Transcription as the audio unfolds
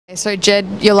So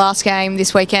Jed, your last game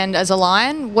this weekend as a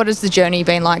Lion, what has the journey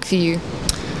been like for you?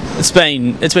 It's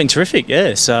been terrific,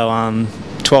 yeah. So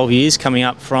 12 years coming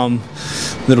up from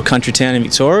a little country town in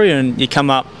Victoria, and you come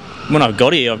up, when I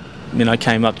got here, I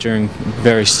came up during a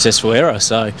very successful era.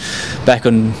 So back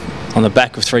on the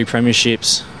back of 3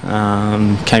 premierships,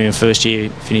 came in first year,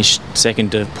 finished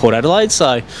second to Port Adelaide.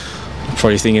 So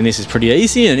probably thinking this is pretty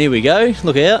easy, and here we go,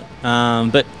 look out.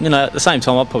 But at the same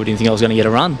time, I probably didn't think I was going to get a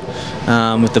run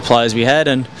with the players we had.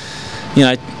 And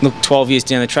look, 12 years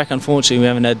down the track, unfortunately, we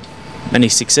haven't had any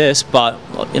success. But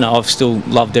I've still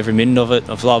loved every minute of it.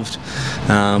 I've loved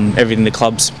everything the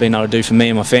club's been able to do for me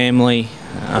and my family.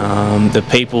 The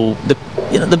people,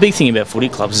 the big thing about footy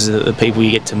clubs is the people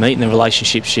you get to meet and the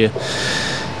relationships you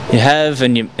have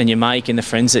and you make, and the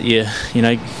friends that you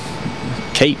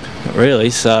keep, really.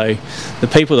 So the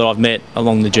people that I've met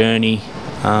along the journey,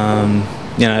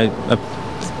 they're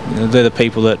the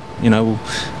people that will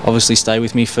obviously stay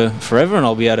with me for forever, and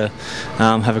I'll be able to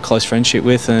have a close friendship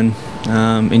with and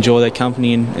enjoy their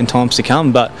company in times to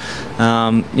come. But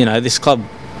this club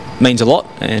means a lot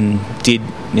and did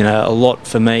a lot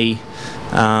for me,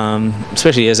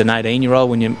 especially as an 18-year-old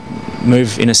when you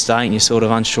move interstate and you're sort of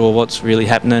unsure what's really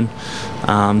happening,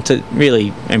 to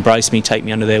really embrace me, take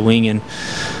me under their wing, and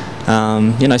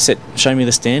show me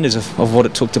the standards of what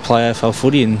it took to play AFL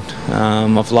footy. And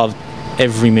I've loved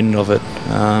every minute of it.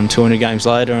 200 games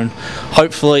later, and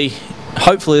hopefully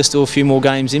there's still a few more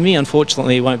games in me.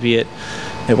 Unfortunately, it won't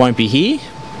be here,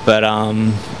 but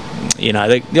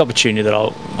the opportunity that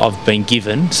I've been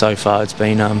given so far, it's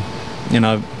been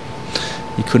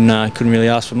you couldn't really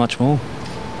ask for much more.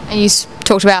 And you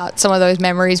talked about some of those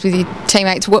memories with your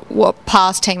teammates. What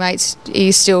past teammates are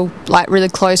you still really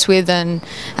close with, and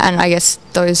I guess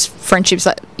those friendships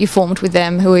that you formed with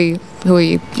them? Who are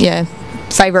you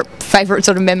favourite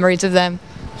sort of memories of them?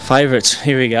 Favourites.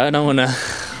 Here we go. I don't want to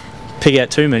pick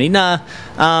out too many. The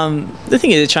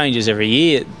thing is, it changes every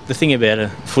year. The thing about a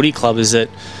footy club is that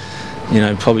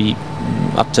probably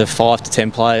up to 5 to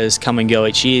 10 players come and go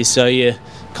each year. So you're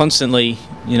constantly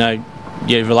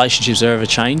your relationships are ever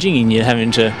changing, and you're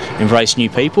having to embrace new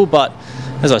people. But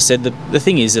as I said, the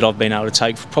thing is that I've been able to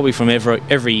take, probably from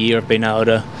every year, I've been able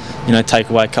to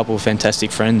take away a couple of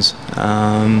fantastic friends,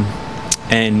 and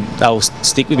they'll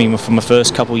stick with me from my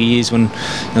first couple of years when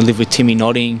I lived with Timmy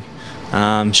Nodding,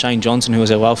 Shane Johnson, who was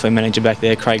our welfare manager back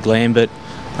there, Craig Lambert,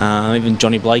 even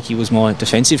Johnny Blakey was my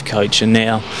defensive coach. And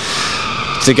now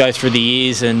to go through the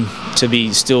years and to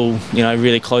be still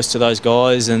really close to those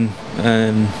guys, and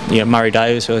Murray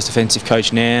Davis, who is defensive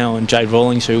coach now, and Jade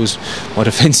Rawlings, who was my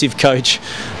defensive coach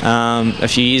a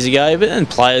few years ago. But then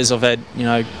players I've had,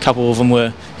 a couple of them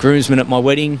were groomsmen at my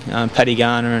wedding, Paddy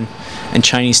Garner and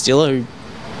Cheney Stiller, who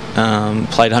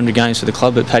played 100 games for the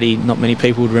club, but Paddy, not many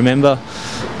people would remember.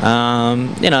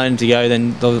 And to go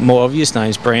then the more obvious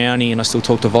names, Brownie, and I still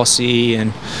talk to Vossi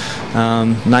and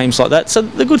names like that. So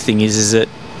the good thing is that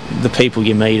the people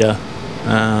you meet are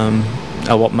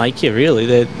what make you, really.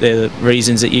 They're the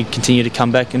reasons that you continue to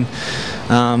come back and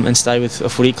stay with a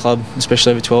footy club,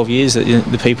 especially over 12 years. That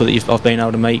the people that I've been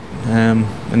able to meet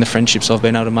and the friendships I've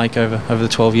been able to make over the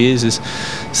 12 years is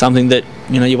something that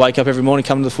you wake up every morning,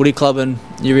 come to the footy club, and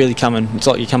you're really coming. It's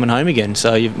like you're coming home again.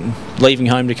 So you're leaving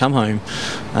home to come home.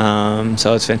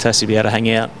 So it's fantastic to be able to hang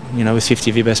out, with 50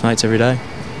 of your best mates every day.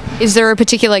 Is there a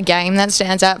particular game that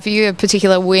stands out for you, a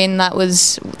particular win that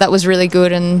was really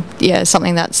good, and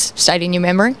something that's stayed in your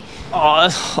memory? I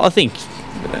think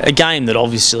a game that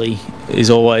obviously is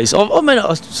always,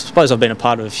 I suppose I've been a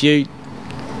part of a few.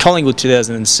 Collingwood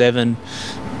 2007,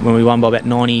 when we won by about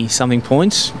 90 something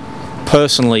points.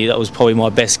 Personally, that was probably my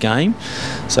best game,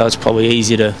 so it's probably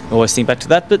easier to always think back to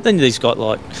that. But then you've got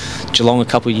like Geelong a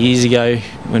couple of years ago,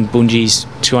 when Bunji's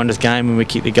 200th game, when we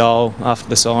kicked the goal after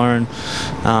the siren.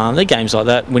 They're games like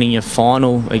that. Winning your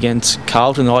final against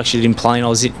Carlton, I actually didn't play, and I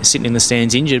was sitting in the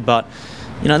stands injured. But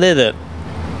they're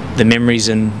the memories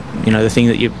and the thing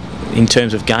that you, in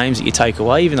terms of games, that you take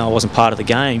away. Even though I wasn't part of the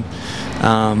game,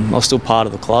 I was still part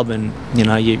of the club, and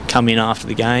you come in after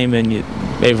the game and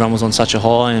everyone was on such a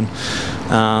high, and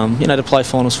to play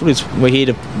finals footy, we're here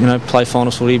to play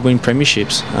finals footy, win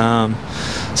premierships.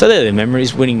 So they're the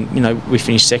memories. Winning, we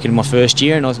finished second in my first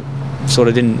year, and I sort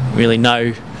of didn't really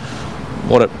know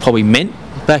what it probably meant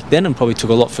back then, and probably took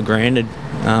a lot for granted,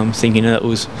 thinking that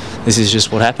this is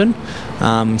just what happened.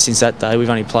 Since that day, we've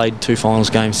only played 2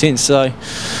 finals games since. So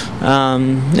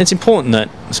it's important that,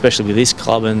 especially with this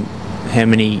club and how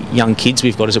many young kids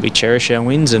we've got, is that we cherish our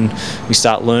wins and we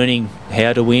start learning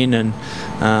how to win, and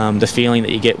the feeling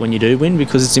that you get when you do win,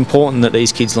 because it's important that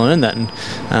these kids learn that,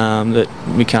 and that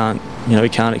we can't we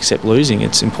can't accept losing.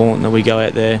 It's important that we go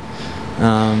out there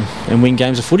and win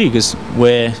games of footy, because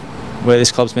where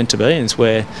this club's meant to be, and it's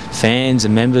where fans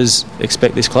and members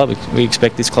expect this club. We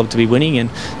expect this club to be winning, and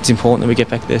it's important that we get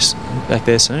back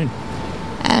there soon.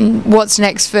 And what's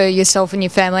next for yourself and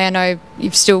your family? I know you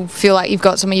still feel like you've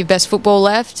got some of your best football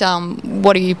left.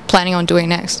 What are you planning on doing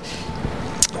next?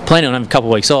 Planning on having a couple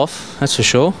of weeks off, that's for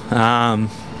sure.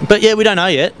 But yeah, we don't know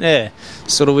yet. Yeah,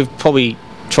 sort of. We've probably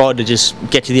tried to just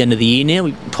get to the end of the year now.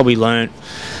 We probably learnt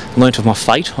of my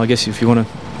fate, I guess, if you want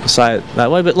to say it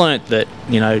that way. But learnt that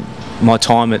my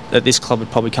time at this club had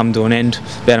probably come to an end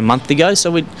about a month ago. So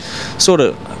we'd sort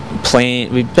of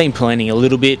we've been planning a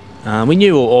little bit. We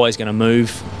knew we were always going to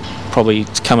move, probably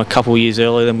come a couple of years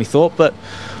earlier than we thought. But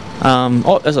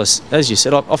as you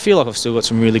said, I feel like I've still got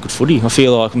some really good footy. I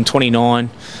feel like I'm 29.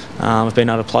 I've been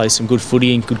able to play some good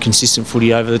footy and good consistent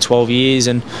footy over the 12 years,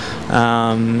 and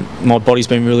my body's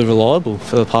been really reliable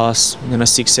for the past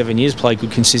 6-7 years. Played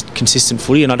good consistent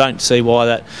footy, and I don't see why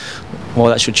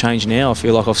that should change now. I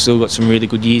feel like I've still got some really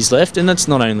good years left, and that's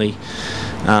not only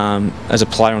as a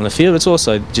player on the field, it's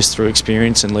also just through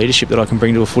experience and leadership that I can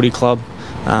bring to a footy club.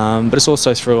 But it's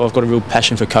also through, I've got a real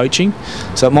passion for coaching,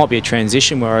 so it might be a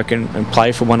transition where I can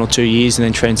play for 1 or 2 years and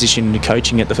then transition into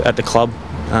coaching at the club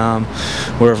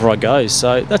wherever I go.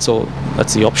 So that's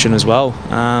the option as well.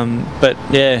 But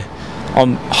yeah,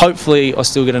 hopefully I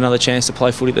still get another chance to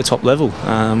play footy at the top level.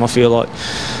 I feel like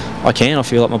I can. I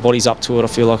feel like my body's up to it. I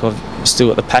feel like I've still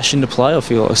got the passion to play. I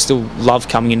feel like I still love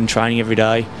coming in and training every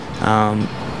day.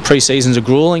 Pre-seasons are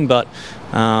grueling, but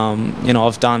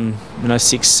I've done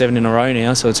 6-7 in a row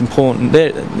now, so it's important.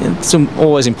 It's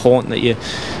always important that you're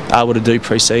able to do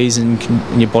pre-season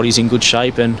and your body's in good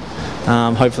shape, and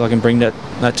hopefully I can bring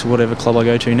that to whatever club I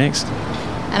go to next.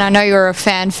 And I know you're a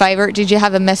fan favourite. Did you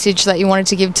have a message that you wanted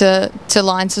to give to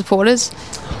Lions supporters?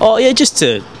 Oh yeah, just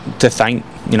to thank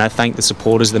the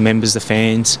supporters, the members, the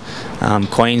fans,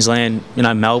 Queensland,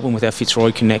 Melbourne with our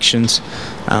Fitzroy connections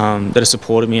that have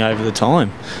supported me over the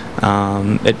time.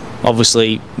 It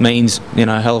obviously means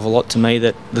a hell of a lot to me,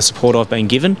 that the support I've been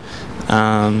given,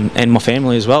 and my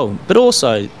family as well. But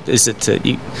also is that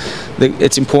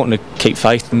it's important to keep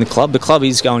faith in the club. The club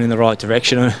is going in the right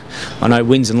direction. I know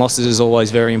wins and losses is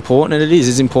always very important, and it is.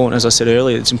 It's important, as I said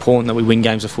earlier, it's important that we win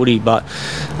games of footy, but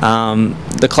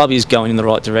the club is going in the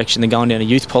right direction. They're going down a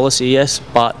youth policy, yes,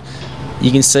 but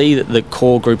you can see that the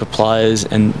core group of players,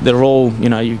 and they're all,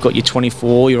 you've got your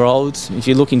 24-year-olds. If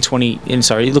you look in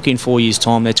 4 years'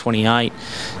 time, they're 28.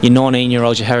 Your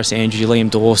 19-year-olds, your Harris Andrews, your Liam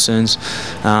Dawsons,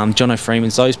 Jono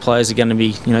Freemans, those players are going to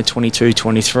be, 22,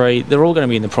 23. They're all going to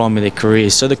be in the prime of their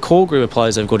careers. So the core group of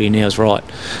players they've got here now is right.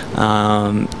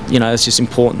 It's just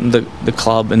important that the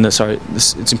club and it's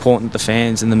important that the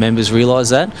fans and the members realise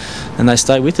that, and they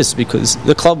stay with us, because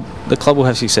the club will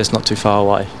have success not too far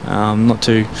away.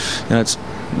 It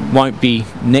won't be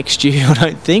next year, I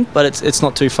don't think, but it's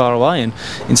not too far away, and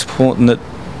it's important that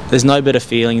there's no better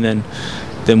feeling than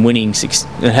winning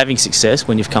and having success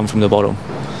when you've come from the bottom.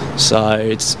 So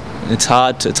it's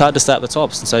hard to stay at the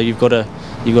tops, and so you've got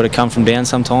to come from down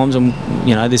sometimes, and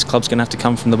this club's going to have to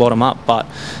come from the bottom up, but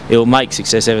it will make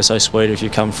success ever so sweet if you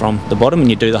come from the bottom and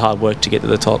you do the hard work to get to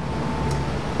the top.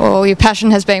 Well, your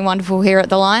passion has been wonderful here at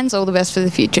the Lions. All the best for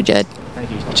the future, Jed.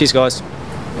 Thank you. Cheers, guys.